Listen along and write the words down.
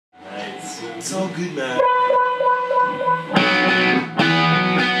It's all good, man.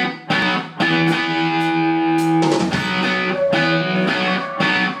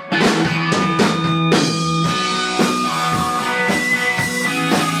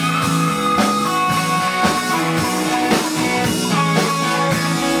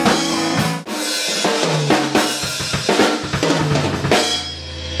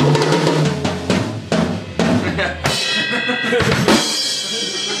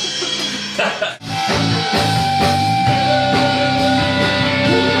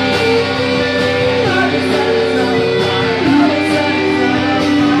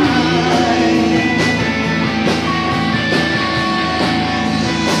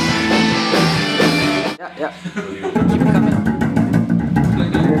 Yeah. Keep it coming.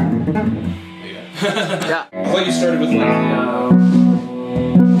 Yeah. I thought you started with like the,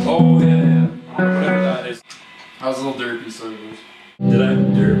 oh yeah. Whatever that is. I was a little derpy, so it was. Did I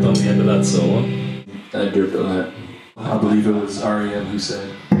derp on the end of that solo? I derped on that. I believe it was R.E.M. who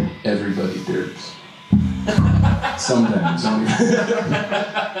said, "Everybody derps." Sometimes.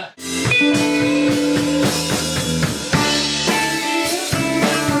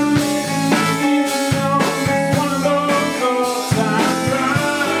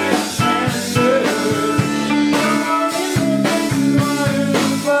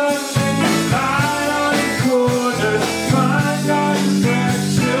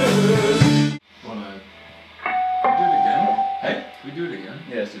 We do it again?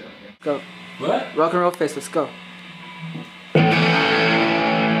 Yeah, let's do it again. Go. What? Rock and roll face, let's go. Yeah.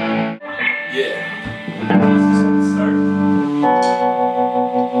 This is start.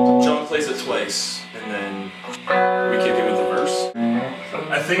 John plays it twice, and then we kick it with the verse.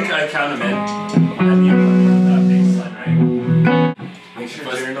 I think I count him in, and you put that bass line, right? Make sure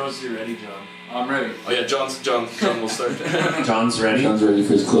Jared knows you're ready, John. I'm ready. Oh yeah, John will start. John's ready. John's ready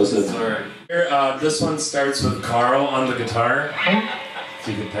for his close-up. Alright. Here, this one starts with Carl on the guitar. If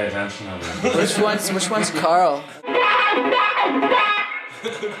you could pay attention on that. Which one's Carl?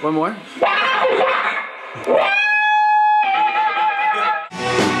 One more?